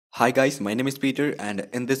Hi guys, my name is Peter and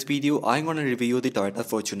in this video I'm going to review the Toyota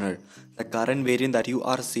Fortuner. The current variant that you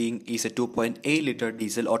are seeing is a 2.8 liter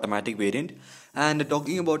diesel automatic variant, and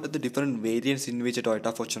talking about the different variants in which a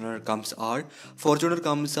Toyota Fortuner comes are, Fortuner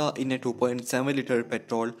comes in a 2.7 liter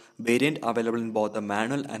petrol variant available in both the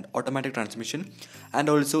manual and automatic transmission, and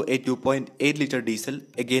also a 2.8 liter diesel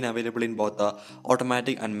again available in both the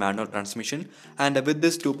automatic and manual transmission. And with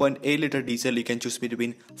this 2.8 liter diesel you can choose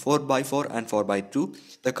between 4x4 and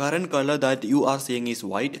 4x2. The current color that you are seeing is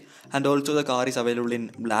white, and also the car is available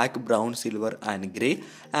in black, brown, silver and grey,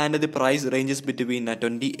 and the price ranges between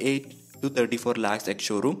 28 to 34 lakhs ex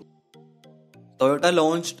showroom. Toyota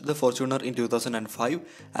launched the Fortuner in 2005,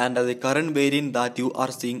 and the current variant that you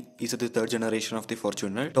are seeing is the third generation of the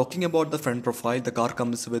Fortuner. Talking about the front profile, the car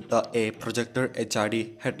comes with a projector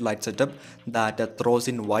HID headlight setup that throws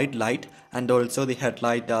in white light, and also the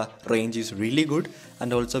headlight range is really good,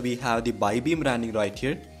 and also we have the bi-beam branding right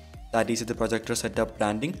here. That is the projector setup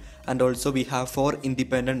branding, and also we have 4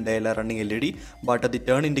 independent daylight running LED, but the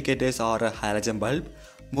turn indicators are a halogen bulb.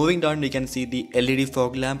 Moving down, we can see the LED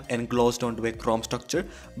fog lamp enclosed onto a chrome structure,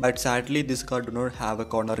 but sadly this car do not have a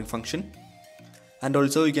cornering function. And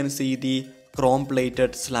also you can see the chrome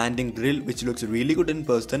plated slanting grille, which looks really good in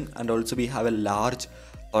person, and also we have a large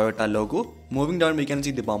Toyota logo. Moving down, we can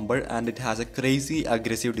see the bumper, and it has a crazy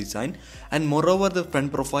aggressive design, and moreover the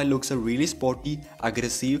front profile looks a really sporty,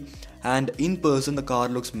 aggressive, and in person the car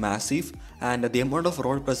looks massive, and the amount of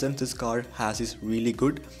road presence this car has is really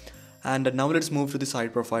good. And now let's move to the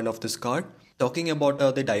side profile of this car. Talking about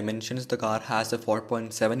the dimensions, the car has a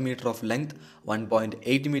 4.7 meter of length,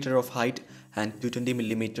 1.8 meter of height, and 220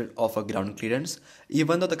 millimeter of ground clearance.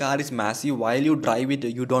 Even though the car is massive, while you drive it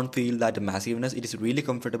you don't feel that massiveness. It is really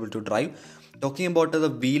comfortable to drive. Talking about the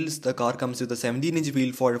wheels, the car comes with a 17-inch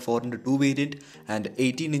wheel for 4x2 variant and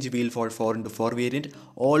 18-inch wheel for 4x4 variant.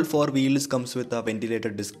 All 4 wheels comes with a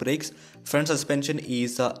ventilated disc brakes. Front suspension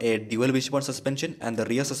is a dual wishbone suspension, and the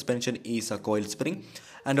rear suspension is a coil spring.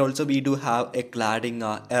 And also we do have a cladding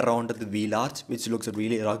around the wheel arch, which looks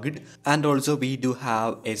really rugged. And also we do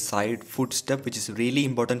have a side footstep, which is really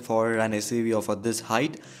important for an SUV of this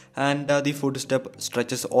height. And the footstep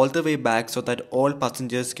stretches all the way back so that all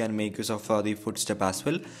passengers can make use of the footstep as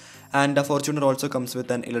well. And the Fortuner also comes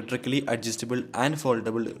with an electrically adjustable and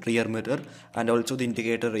foldable rear mirror, and also the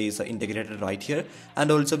indicator is integrated right here.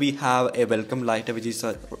 And also we have a welcome light which is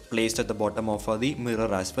placed at the bottom of the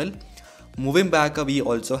mirror as well. Moving back, we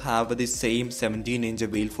also have the same 17-inch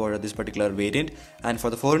wheel for this particular variant, and for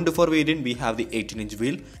the 4x4 variant we have the 18-inch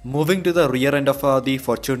wheel. Moving to the rear end of the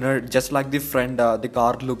Fortuner, just like the front, the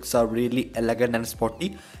car looks really elegant and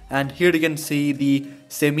sporty. And here you can see the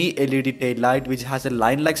semi-LED tail light, which has a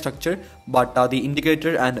line-like structure, but the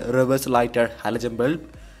indicator and reverse light are halogen bulb.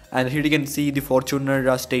 And here you can see the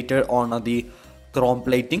Fortuner stator on the chrome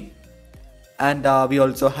plating, and we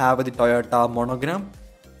also have the Toyota monogram.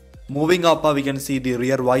 Moving up, we can see the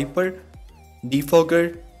rear wiper,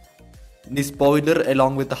 defogger, the spoiler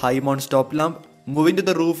along with the high mount stop lamp. Moving to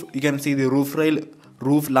the roof, you can see the roof rail,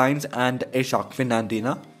 roof lines and a shark fin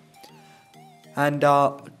antenna. And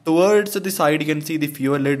towards the side you can see the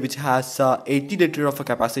fuel lid, which has 80 liter of a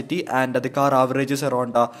capacity, and the car averages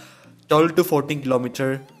around 12 to 14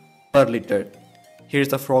 km per liter. Here's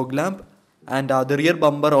the fog lamp. And the rear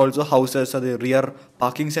bumper also houses the rear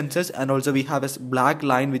parking sensors, and also we have a black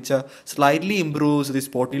line which slightly improves the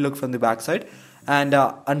sporty look from the backside. And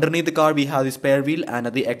underneath the car we have the spare wheel and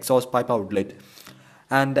the exhaust pipe outlet.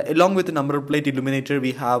 And along with the number plate illuminator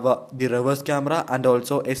we have the reverse camera and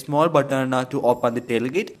also a small button to open the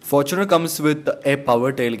tailgate. Fortuner comes with a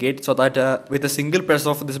power tailgate, so that with a single press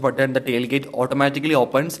of this button the tailgate automatically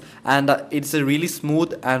opens, and it's a really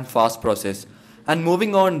smooth and fast process. And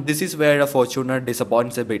moving on, this is where a Fortuner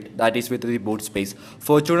disappoints a bit, that is with the boot space.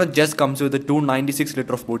 Fortuner just comes with a 296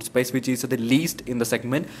 liter of boot space, which is the least in the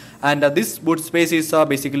segment, and this boot space is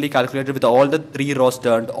basically calculated with all the 3 rows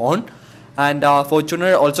turned on. And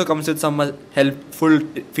Fortuner also comes with some helpful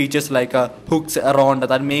features like hooks around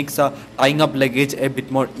that makes tying up luggage a bit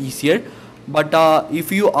more easier. But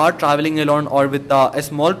if you are traveling alone or with a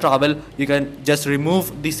small travel, you can just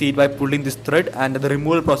remove the seat by pulling this thread, and the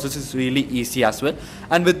removal process is really easy as well.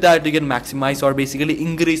 And with that you can maximize or basically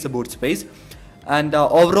increase the boot space. And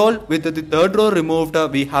overall, with the third row removed,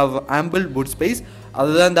 we have ample boot space.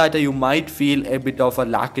 Other than that, you might feel a bit of a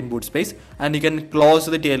lack in boot space, and you can close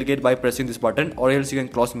the tailgate by pressing this button, or else you can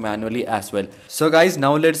close manually as well. So guys,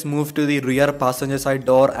 now let's move to the rear passenger side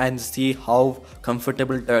door and see how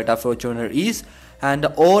comfortable Toyota Fortuner is. And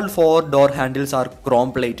all 4 door handles are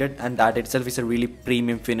chrome plated, and that itself is a really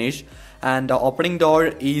premium finish. and the opening door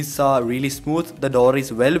is really smooth. The door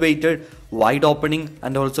is well weighted, wide opening,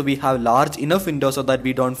 and also we have large enough windows so that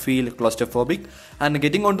we don't feel claustrophobic. And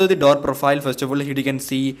getting onto the door profile, first of all here you can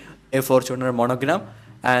see a Fortuner monogram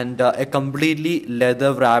and a completely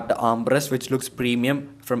leather wrapped armrest which looks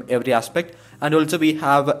premium from every aspect. And also we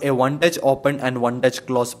have a one touch open and one touch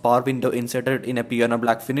close power window inserted in a piano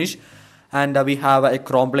black finish. And we have a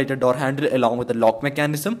chrome plated door handle along with the lock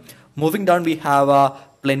mechanism. Moving down, we have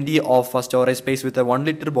plenty of storage space with a 1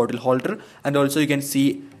 liter bottle holder, and also you can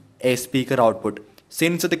see a speaker output.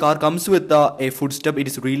 Since the car comes with a footstep, it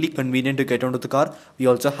is really convenient to get onto the car. We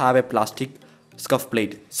also have a plastic scuff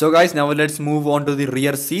plate. So guys, now let's move on to the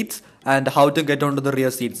rear seats and how to get onto the rear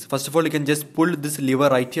seats. First of all, you can just pull this lever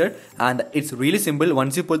right here, and it's really simple.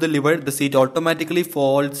 Once you pull the lever, the seat automatically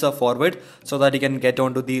falls forward so that you can get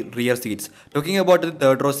onto the rear seats. Talking about the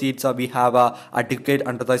third row seats, we have a adequate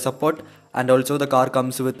under thigh support, and also the car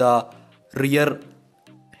comes with a rear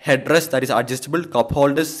headrest that is adjustable, cup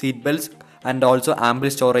holders, seat belts, and also ample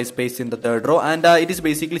storage space in the third row, and it is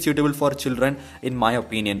basically suitable for children in my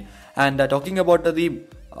opinion. And talking about the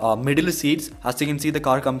middle seats, as you can see, the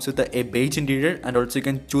car comes with a beige interior, and also you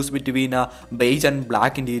can choose between a beige and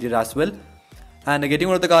black interior as well. And getting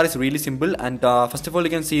out of the car is really simple. And first of all, you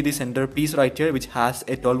can see the center piece right here, which has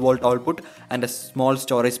a 12-volt output and a small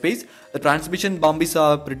storage space. The transmission bump is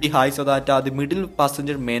pretty high, so that the middle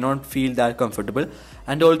passenger may not feel that comfortable.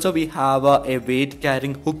 And also we have a weight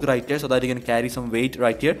carrying hook right here, so that you can carry some weight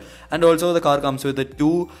right here. And also the car comes with the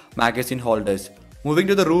 2 magazine holders. Moving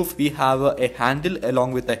to the roof, we have a handle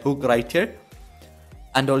along with a hook right here.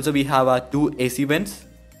 And also we have 2 AC vents.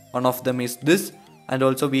 One of them is this. And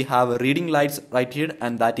also we have reading lights right here,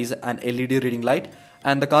 and that is an LED reading light.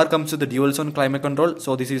 And the car comes with the dual zone climate control.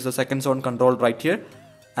 So this is the second zone control right here.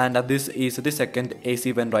 And this is the second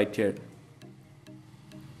AC vent right here.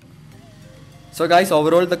 So guys,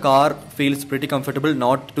 overall the car feels pretty comfortable,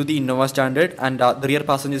 not to the Innova standard, and the rear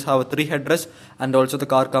passengers have 3 headrests, and also the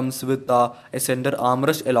car comes with a center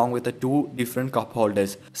armrest along with the 2 different cup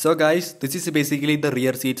holders. So guys, this is basically the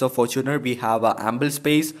rear seats of Fortuner. We have ample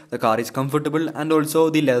space, the car is comfortable, and also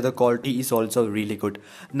the leather quality is also really good.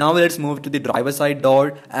 Now let's move to the driver side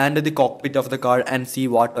door and the cockpit of the car and see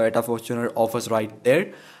what Toyota Fortuner offers right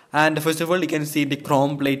there. And first of all, you can see the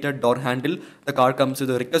chrome plated door handle. The car comes with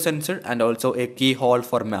a Richter sensor and also a keyhole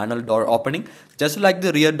for manual door opening. Just like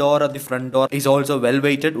the rear door, the front door is also well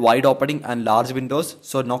weighted, wide opening and large windows,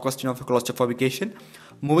 so no question of claustrophobication.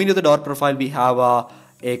 Moving to the door profile, we have a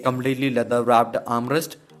completely leather wrapped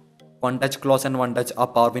armrest, 1 touch close and 1 touch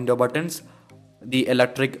up power window buttons, the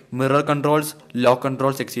electric mirror controls, lock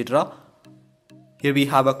controls, etc. Here we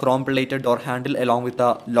have a chrome plated door handle along with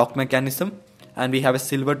a lock mechanism, and we have a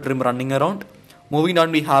silver trim running around. Moving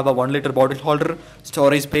down, we have a 1 liter bottle holder,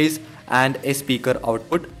 storage space, and a speaker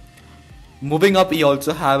output. Moving up, we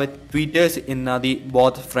also have tweeters in the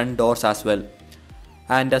both front doors as well.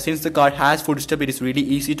 And since the car has footstep, it is really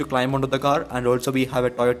easy to climb onto the car, and also we have a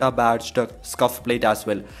Toyota badged scuff plate as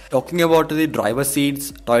well. Talking about the driver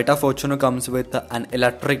seats, Toyota Fortuner comes with an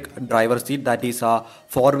electric driver seat that is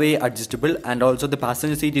 4-way adjustable, and also the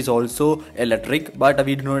passenger seat is also electric, but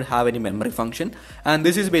we do not have any memory function. And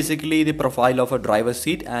this is basically the profile of a driver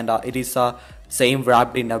seat, and it is same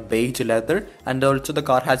wrapped in a beige leather, and also the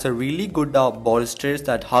car has a really good bolsters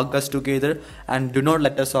that hug us together and do not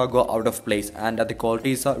let us go out of place, and the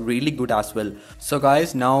quality is really good as well. So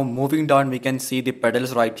guys, now moving down, we can see the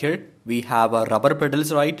pedals right here. We have rubber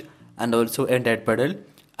pedals right and also a dead pedal.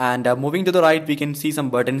 And moving to the right, we can see some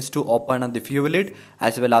buttons to open the fuel lid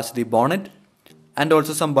as well as the bonnet, and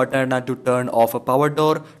also some button to turn off a power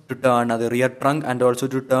door, to turn the rear trunk, and also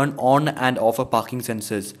to turn on and off a parking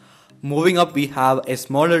sensors. Moving up, we have a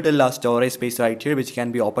small little storage space right here, which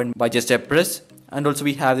can be opened by just a press. And also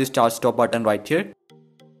we have this start stop button right here.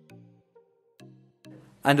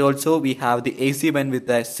 And also we have the AC vent with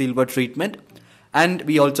a silver treatment. And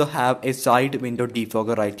we also have a side window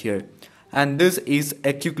defogger right here. And this is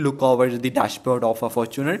a quick look over the dashboard of a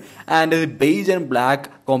Fortuner. And the beige and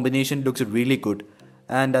black combination looks really good.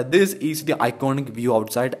 And this is the iconic view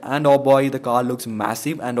outside, and oh boy, the car looks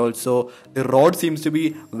massive, and also the road seems to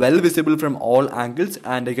be well visible from all angles,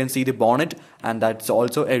 and you can see the bonnet, and that's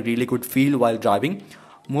also a really good feel while driving.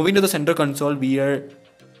 Moving to the center console, where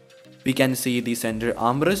we can see the center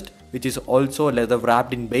armrest, which is also leather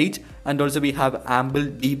wrapped in beige, and also we have ample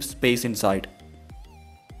deep space inside.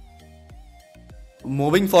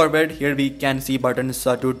 Moving forward, here we can see buttons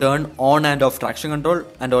to turn on and off traction control,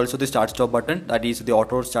 and also the start stop button, that is the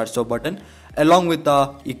auto start stop button, along with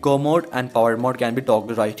the eco mode and power mode can be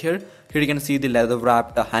toggled right here. Here you can see the leather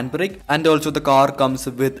wrapped handbrake, and also the car comes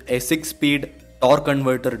with a 6-speed torque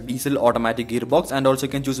converter diesel automatic gearbox, and also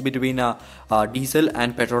you can choose between diesel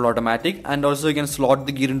and petrol automatic, and also you can slot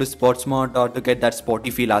the gear into sports mode to get that sporty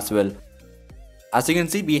feel as well. As you can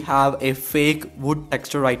see, we have a fake wood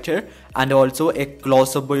texture right here, and also a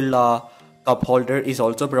closable cup holder is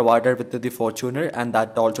also provided with the Fortuner, and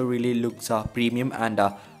that also really looks premium, and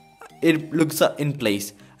it looks in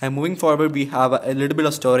place. And moving forward, we have a little bit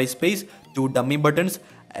of storage space, 2 dummy buttons,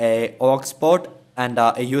 a aux port, and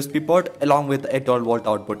a USB port along with a 12-volt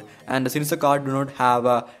output. And since the car do not have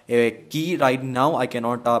a key right now, I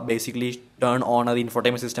cannot basically turn on the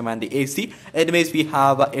infotainment system and the AC. Anyways, we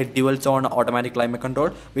have a dual zone automatic climate control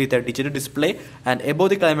with a digital display, and above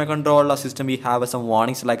the climate control system we have some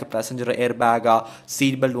warnings like a passenger airbag,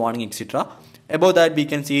 seat belt warning, etc. Above that we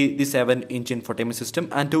can see the 7-inch infotainment system,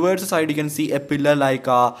 and towards the side you can see a pillar like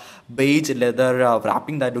beige leather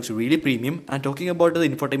wrapping that looks really premium. And talking about the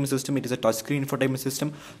infotainment system, it is a touchscreen infotainment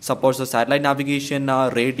system, supports the satellite navigation,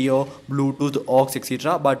 radio, Bluetooth, aux,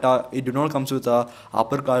 etc. But it do not comes with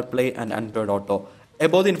Apple CarPlay and Android Auto.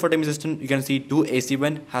 Above the infotainment system you can see 2 AC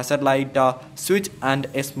vent, hazard light switch, and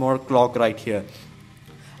a small clock right here.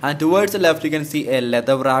 And towards the left you can see a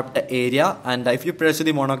leather wrapped area, and if you press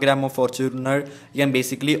the monogram of Fortuner, you can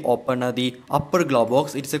basically open the upper glove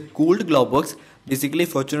box. It's a cooled glove box. Basically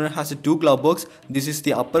Fortuner has 2 glove box. This is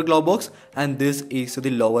the upper glove box and this is the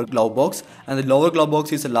lower glove box, and the lower glove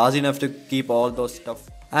box is large enough to keep all those stuff.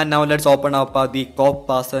 And now let's open up the cop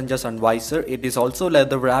passenger sun visor. It is also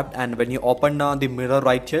leather wrapped, and when you open the mirror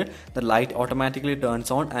right here, the light automatically turns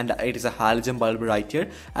on, and it is a halogen bulb right here.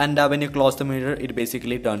 And when you close the mirror, it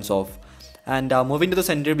basically turns off. And moving to the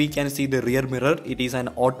center, we can see the rear mirror. It is an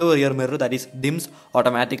auto rear mirror that is dims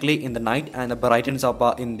automatically in the night and brightens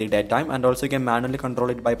up in the daytime, and also you can manually control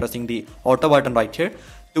it by pressing the auto button right here.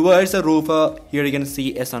 Towards the roof, here you can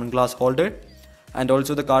see a sunglass holder. And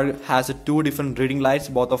also the car has 2 different reading lights,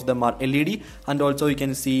 both of them are LED, and also you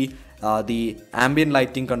can see the ambient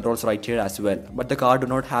lighting controls right here as well. But the car do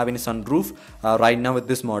not have any sunroof right now with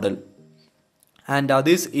this model. And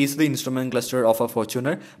this is the instrument cluster of a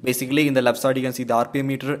Fortuner. Basically in the left side you can see the RPM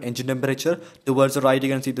meter, engine temperature. Towards the right you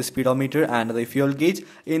can see the speedometer and the fuel gauge.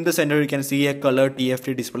 In the center you can see a color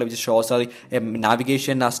TFT display which shows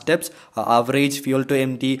navigation steps, average, fuel to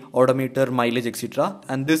empty, odometer, mileage, etc.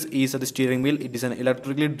 And this is the steering wheel. It is an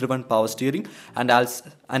electrically driven power steering, and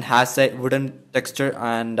has a wooden texture,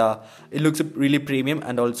 and it looks really premium,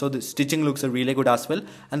 and also the stitching looks really good as well.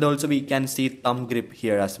 And also we can see thumb grip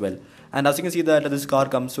here as well. And as you can see that this car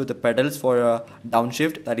comes with the pedals for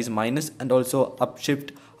downshift, that is minus, and also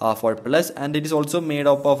upshift for plus, and it is also made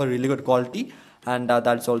up of a really good quality, and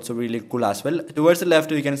that's also really cool as well. Towards the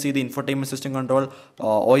left you can see the infotainment system control,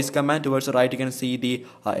 voice command. Towards the right you can see the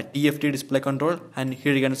TFT display control, and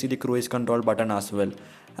here you can see the cruise control button as well.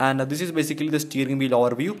 And this is basically the steering wheel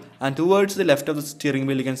overview. And towards the left of the steering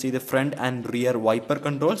wheel you can see the front and rear wiper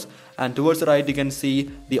controls, and towards the right you can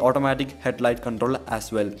see the automatic headlight control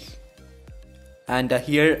as well. And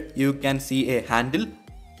here you can see a handle,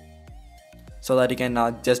 so that you can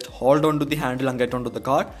just hold on to the handle and get onto the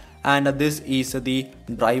car. And this is the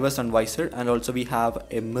driver's sun visor, and also we have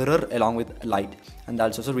a mirror along with light, and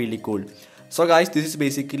that's also really cool. So guys, this is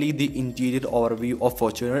basically the interior overview of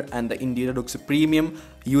Fortuner, and the interior looks premium,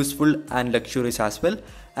 useful, and luxurious as well.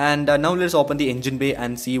 And now let's open the engine bay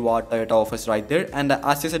and see what Toyota offers right there. And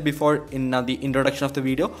as I said before in the introduction of the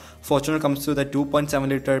video, Fortuner comes with a 2.7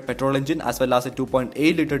 liter petrol engine as well as a 2.8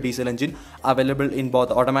 liter diesel engine, available in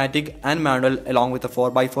both automatic and manual, along with a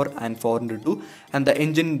 4x4 and 4x2. And the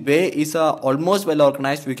engine bay is almost well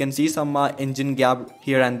organized. We can see some engine gap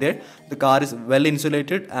here and there. The car is well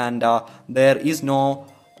insulated, and there is no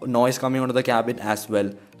noise coming onto the cabin as well.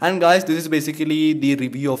 And guys, this is basically the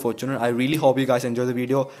review of Fortuner. I really hope you guys enjoy the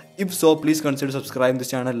video. If so, please consider subscribing this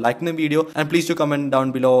channel, liking the video, and please do comment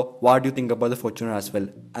down below what you think about the Fortuner as well.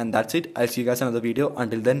 And that's it. I'll see you guys in another video.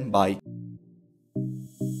 Until then, bye.